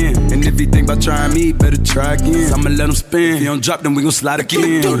die again. And if he think about trying me, better try again. So I'ma let him spin. If he don't drop, then we gon' slide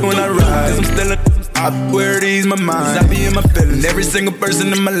again. When I ride, 'cause I'm still I wear these my mind. 'Cause I be in my feelings. Every single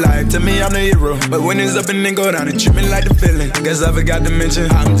person in my life tell me I'm the hero, but when it's up and then go down, it treat me like the feeling. Guess I forgot to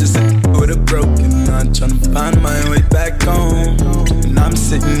mention I'm just with a broken heart, tryna find my way back home. And I'm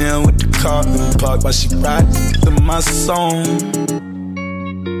sitting here with the car in the park while she rides to my song.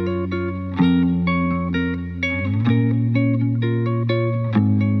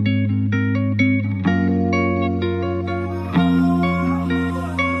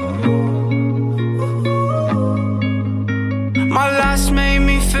 My last made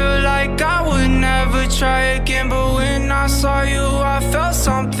me feel like I would never try again, but when I saw you, I felt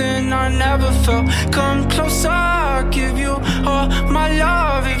something I never felt. Come closer, I'll give you all my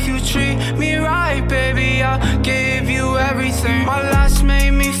love. If you treat me right, baby, I'll give you everything. My last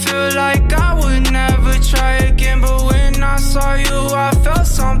made me feel like I would never try again, but when I saw you, I felt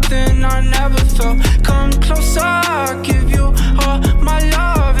something I never felt. Come closer, I'll give you all my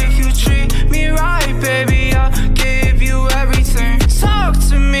love. If you treat me right, baby, I'll give you everything. Talk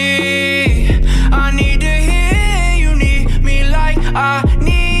to me, I need to hear you need me like I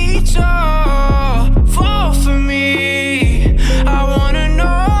need you. Fall for me, I wanna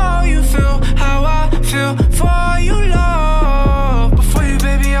know you feel how I feel for you, love. Before you,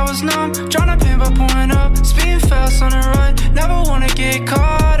 baby, I was numb, tryna pain by pulling up, speeding fast on the run, never wanna get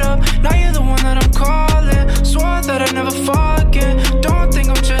caught up. Now you're the one that I'm calling, swore that I'd never forget. Don't think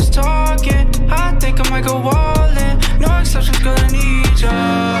I'm just talking, I think I might go all in. No exceptions, girl, I need ya.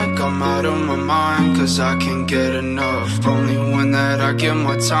 Like I'm out of my mind, 'cause I can't get enough. Only one that I give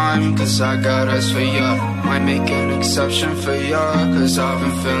my time, 'cause I got eyes for ya. Might make an exception for ya, 'cause I've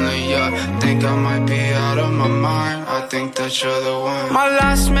been feeling ya. Think I might be out of my mind, I think that you're the one. My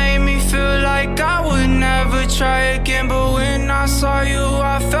last made me feel like I would never try again, but when I saw you,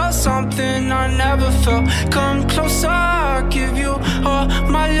 I felt something I never felt. Come closer, I'll give you all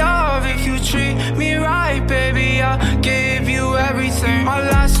my love. If you treat me right, baby, I'll give you everything. My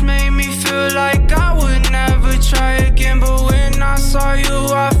last made me feel like I would never try again, but when I saw you,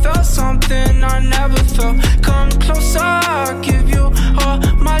 I felt something I never felt. Come closer, I'll give you all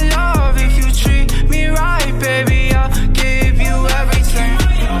my love. If you treat me right, baby, I'll give you everything.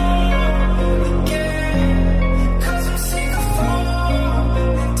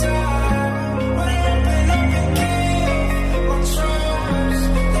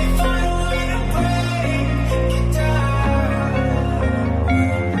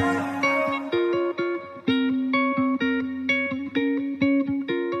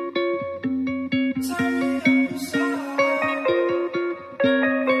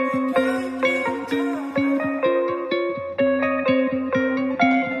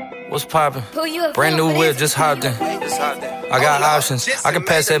 What's poppin'? Brand new whip, just hopped in. I got options, I can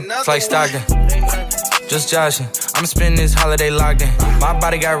pass that like Stockton. just joshing. I'ma spend this holiday locked in. My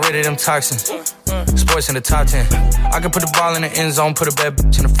body got rid of them toxins. Sports in the top 10. I can put the ball in the end zone, put a bad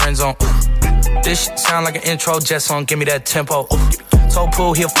bitch in the friend zone. This shit sound like an intro jet song, give me that tempo. Told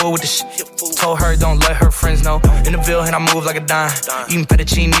Pooh he a fool with the shit. Told her don't let her friends know. In the Ville and I move like a dime. Eating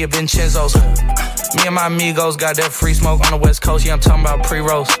fettuccine at Vincenzo's. Me and my amigos got that free smoke on the West Coast. Yeah, I'm talking about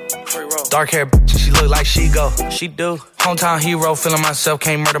pre-rolls. Dark hair bitch, she look like she go. She do. Hometown hero, feeling myself,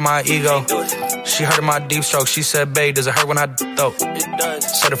 can't murder my ego. She heard of my deep stroke. She said, babe, does it hurt when I though? It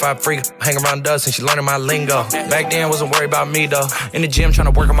does. Certified freak, hang around dust and she learning my lingo. Back then, wasn't worried about me though. In the gym,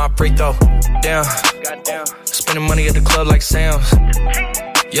 trying to work on my free throw. Damn. Spending money at the club like Sam's.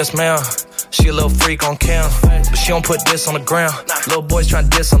 Yes, ma'am. She a little freak on cam, but she don't put this on the ground. Little boys trying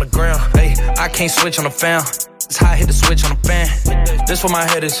to diss on the ground. Hey, I can't switch on the fan. It's how I hit the switch on the fan. This where my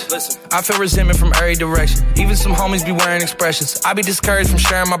head is. I feel resentment from every direction. Even some homies be wearing expressions. I be discouraged from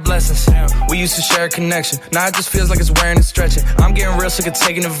sharing my blessings. We used to share a connection. Now it just feels like it's wearing and stretching. I'm getting real sick of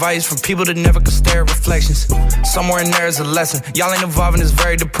taking advice from people that never could stare at reflections. Somewhere in there is a lesson. Y'all ain't involved and it's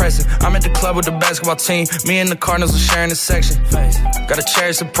very depressing. I'm at the club with the basketball team. Me and the Cardinals are sharing this section. Gotta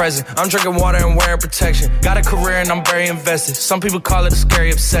cherish the present. I'm drinking water and wearing protection. Got a career and I'm very invested. Some people call it a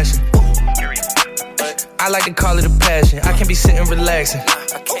scary obsession. I like to call it a passion. I can't be sitting relaxing.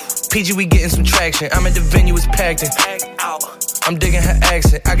 PG, we getting some traction. I'm at the venue, it's packed in. I'm digging her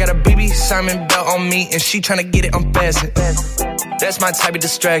accent. I got a BB Simon belt on me, and she tryna get it unfastened. That's my type of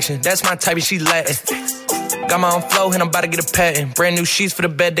distraction. That's my type of she Latin. Got my own flow, and I'm about to get a patent. Brand new sheets for the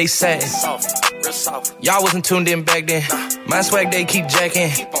bed, they satin. Y'all wasn't tuned in back then. My swag, they keep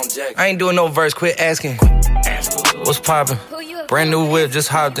jacking. I ain't doing no verse, quit asking. What's poppin'? Brand new whip, just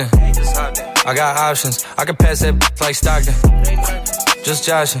hopped in. I got options. I can pass that like Stockton. Just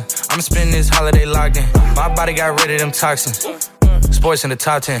joshing. I'ma spend this holiday locked in. My body got rid of them toxins. Sports in the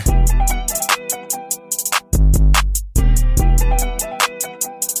top 10.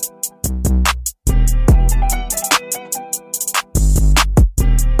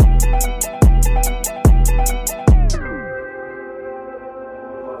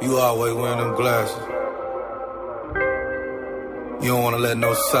 You always wearing them glasses. You don't wanna let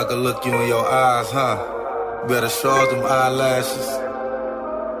no sucker look you in your eyes, huh? Better charge them eyelashes.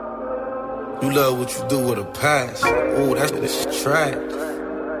 You love what you do with a pass. Ooh, that's trash.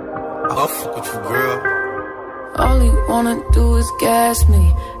 I'll fuck with you, girl. All he wanna do is gas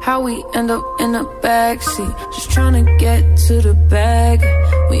me. How we end up in the backseat, just tryna get to the bag.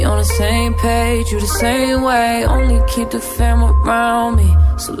 We on the same page, you the same way. Only keep the fam around me,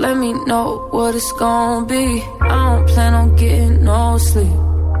 so let me know what it's gon' be. I don't plan on getting no sleep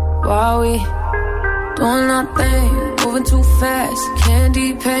while we doing nothing, moving too fast.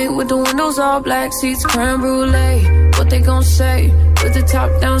 Candy paint with the windows all black, seats creme brulee. What they gon' say? With the top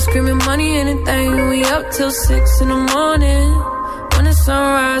down, screaming money, anything. We up till 6 in the morning. When the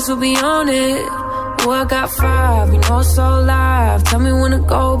sunrise, we'll be on it. Oh, I got 5, you know it's so live. Tell me when to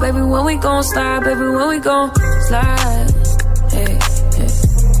go, baby, when we gon' slide. Baby, when we gon' slide. Hey, hey.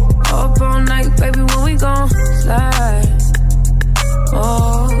 Up all night, baby, when we gon' slide.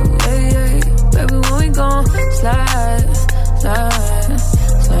 Oh, hey, hey. Baby, when we gon' slide, slide,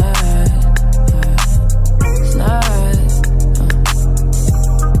 slide, slide.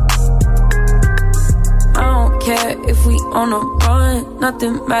 I don't care if we on a run.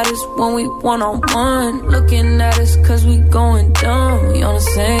 Nothing matters when we one-on-one. Looking at us cause we going dumb. We on the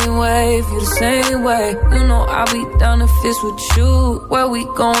same wave, you the same way. You know I'll be down if it's with you. Where we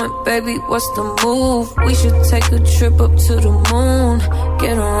going, baby, what's the move? We should take a trip up to the moon.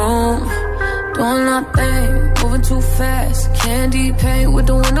 Get a room, doing nothing, moving too fast. Candy paint with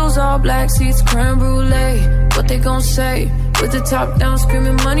the windows all black, seats creme brulee. What they gon' say? With the top down,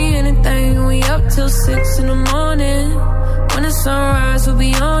 screaming money, anything. We up till 6 in the morning. When the sunrise, we'll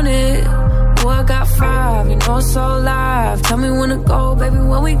be on it. Oh, I got 5, you know it's so live. Tell me when to go, baby,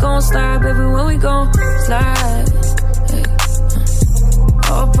 when we gon' slide. Baby, when we gon' slide. Hey.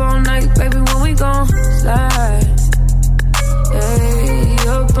 Up all night, baby, when we gon' slide. Hey,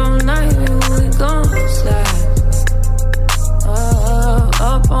 up all night, baby, when we gon' slide.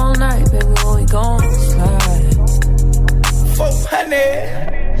 Up all night, baby, when we gon' slide.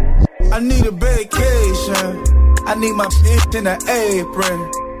 400. I need a vacation. I need my bitch in an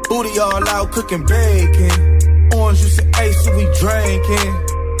apron. Booty all out cooking bacon. Orange juice and ace, so we drinking.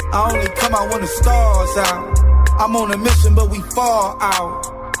 I only come out when the stars out. I'm on a mission, but we fall out.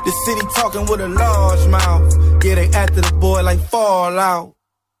 The city talking with a large mouth. Yeah, they after the boy like Fallout.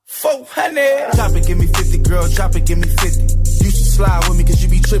 400. Drop it, give me 50, girl, drop it, give me 50. You should slide with me, cause you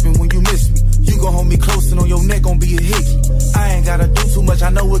be tripping when you miss me. You gon' hold me close and on your neck gon' be a hickey. I ain't gotta do too much, I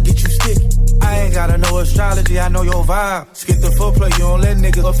know what get you sticky. I ain't ain't gotta know astrology, I know your vibe. Skip the footplay, you don't let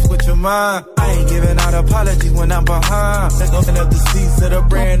niggas up with your mind. I ain't giving out apologies when I'm behind. Let's open up the seats of the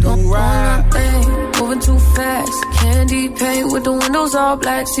brand new ride. Moving too fast, candy paint with the windows all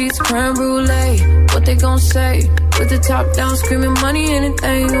black, seats creme brulee. What they gon' say? With the top down, screaming money,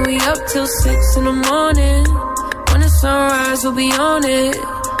 anything. We up till 6 in the morning. When the sunrise, we'll be on it.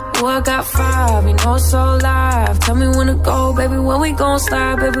 Oh, I got 5, you know it's so live. Tell me when to go, baby, when we gon'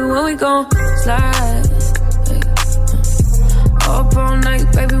 slide, baby, when we gon' slide. Up all night,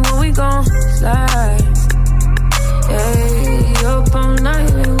 baby, when we gon' slide. Yeah, up all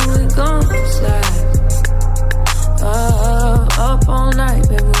night, baby, when we gon' slide. Up all night,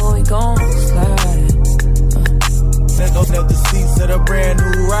 baby, when we gon' slide. Let's open up the seats of the brand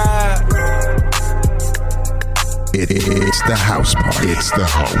new ride. It's the house party. It's the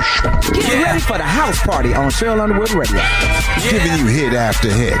house party. Get ready for the house party on Sheryl Underwood Radio. Giving you hit after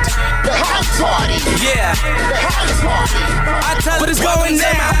hit. The house party. Yeah. The house party. I tell what is going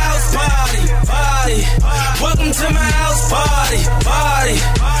down. My house party. Party. Welcome to my house party. Party.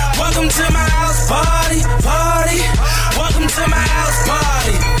 Welcome to my house party. Party. Welcome to my house